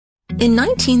In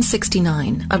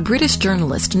 1969, a British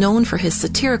journalist known for his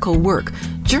satirical work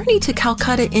journeyed to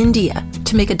Calcutta, India,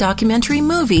 to make a documentary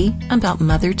movie about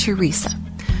Mother Teresa.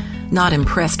 Not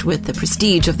impressed with the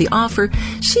prestige of the offer,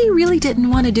 she really didn't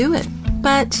want to do it,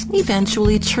 but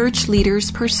eventually church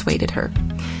leaders persuaded her.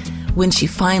 When she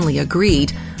finally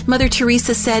agreed, Mother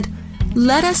Teresa said,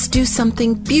 "Let us do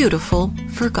something beautiful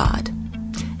for God."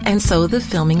 And so the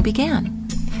filming began.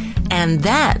 And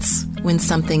that's when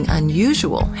something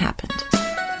unusual happened.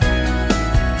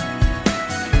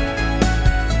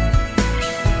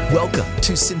 Welcome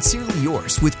to Sincerely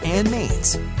Yours with Ann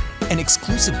Maines, an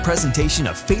exclusive presentation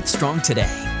of Faith Strong Today.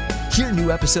 Hear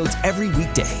new episodes every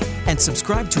weekday and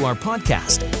subscribe to our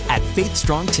podcast at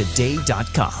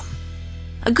faithstrongtoday.com.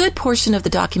 A good portion of the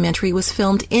documentary was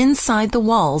filmed inside the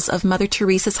walls of Mother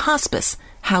Teresa's hospice,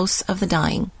 House of the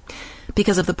Dying.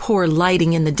 Because of the poor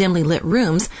lighting in the dimly lit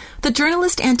rooms, the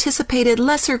journalist anticipated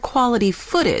lesser quality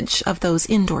footage of those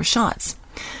indoor shots.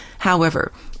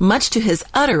 However, much to his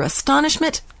utter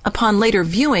astonishment, upon later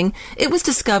viewing, it was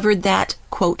discovered that,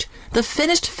 quote, the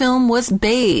finished film was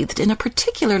bathed in a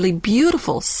particularly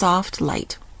beautiful soft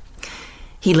light.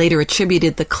 He later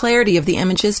attributed the clarity of the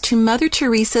images to Mother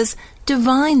Teresa's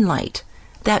divine light,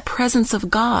 that presence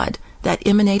of God that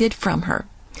emanated from her.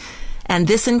 And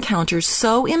this encounter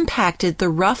so impacted the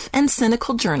rough and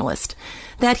cynical journalist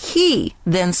that he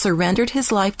then surrendered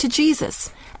his life to Jesus,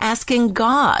 asking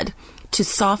God to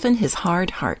soften his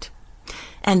hard heart.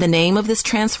 And the name of this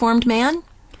transformed man?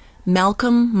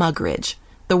 Malcolm Muggeridge,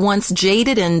 the once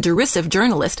jaded and derisive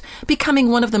journalist, becoming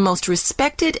one of the most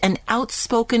respected and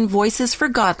outspoken voices for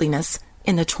godliness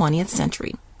in the 20th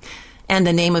century. And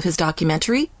the name of his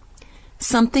documentary?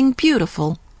 Something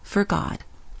Beautiful for God.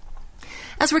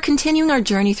 As we're continuing our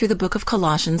journey through the book of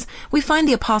Colossians, we find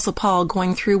the Apostle Paul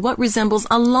going through what resembles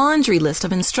a laundry list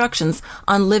of instructions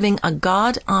on living a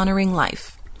God-honoring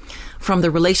life. From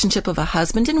the relationship of a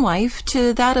husband and wife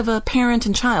to that of a parent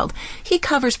and child, he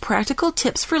covers practical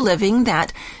tips for living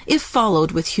that, if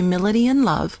followed with humility and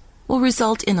love, will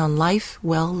result in a life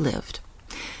well lived.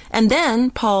 And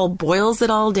then Paul boils it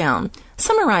all down,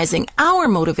 summarizing our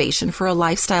motivation for a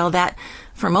lifestyle that,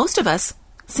 for most of us,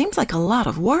 seems like a lot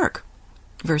of work.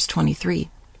 Verse 23,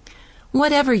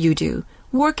 whatever you do,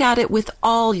 work at it with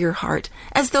all your heart,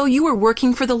 as though you were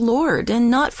working for the Lord and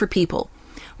not for people.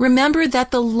 Remember that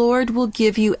the Lord will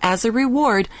give you as a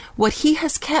reward what he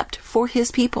has kept for his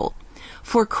people.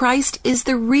 For Christ is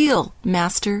the real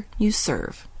master you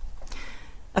serve.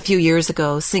 A few years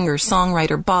ago,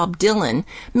 singer-songwriter Bob Dylan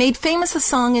made famous a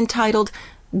song entitled,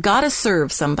 Gotta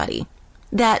Serve Somebody.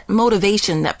 That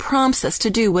motivation that prompts us to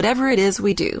do whatever it is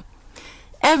we do.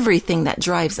 Everything that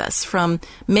drives us, from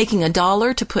making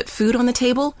 $1 to put food on the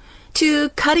table, to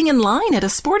cutting in line at a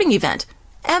sporting event,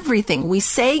 everything we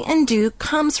say and do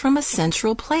comes from a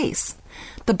central place.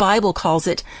 The Bible calls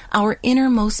it our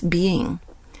innermost being.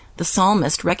 The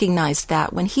psalmist recognized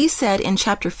that when he said in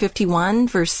chapter 51,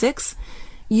 verse 6,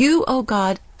 You, O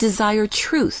God, desire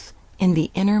truth in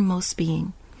the innermost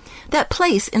being. That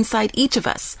place inside each of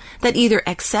us that either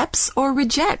accepts or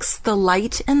rejects the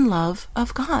light and love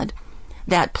of God.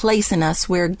 That place in us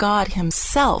where God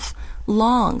himself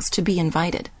longs to be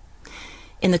invited.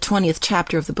 In the 20th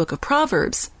chapter of the book of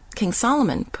Proverbs, King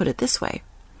Solomon put it this way,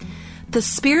 The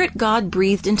spirit God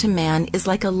breathed into man is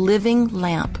like a living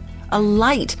lamp, a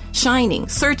light shining,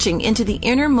 searching into the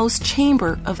innermost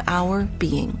chamber of our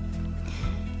being.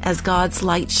 As God's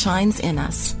light shines in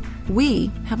us, we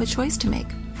have a choice to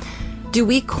make. Do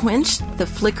we quench the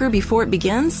flicker before it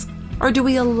begins? Or do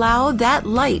we allow that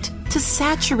light to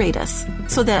saturate us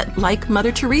so that, like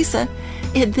Mother Teresa,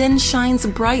 it then shines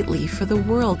brightly for the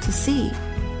world to see?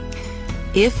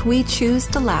 If we choose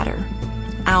the latter,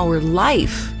 our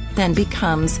life then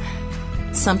becomes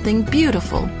something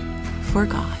beautiful for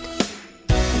God.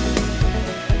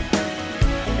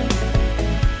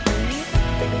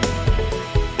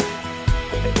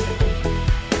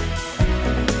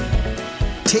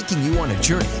 Taking you on a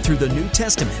journey through the New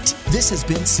Testament. This has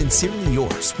been Sincerely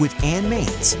Yours with Ann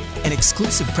Maines, an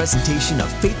exclusive presentation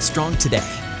of Faith Strong Today.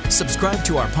 Subscribe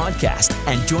to our podcast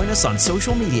and join us on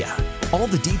social media. All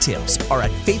the details are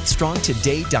at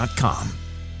faithstrongtoday.com.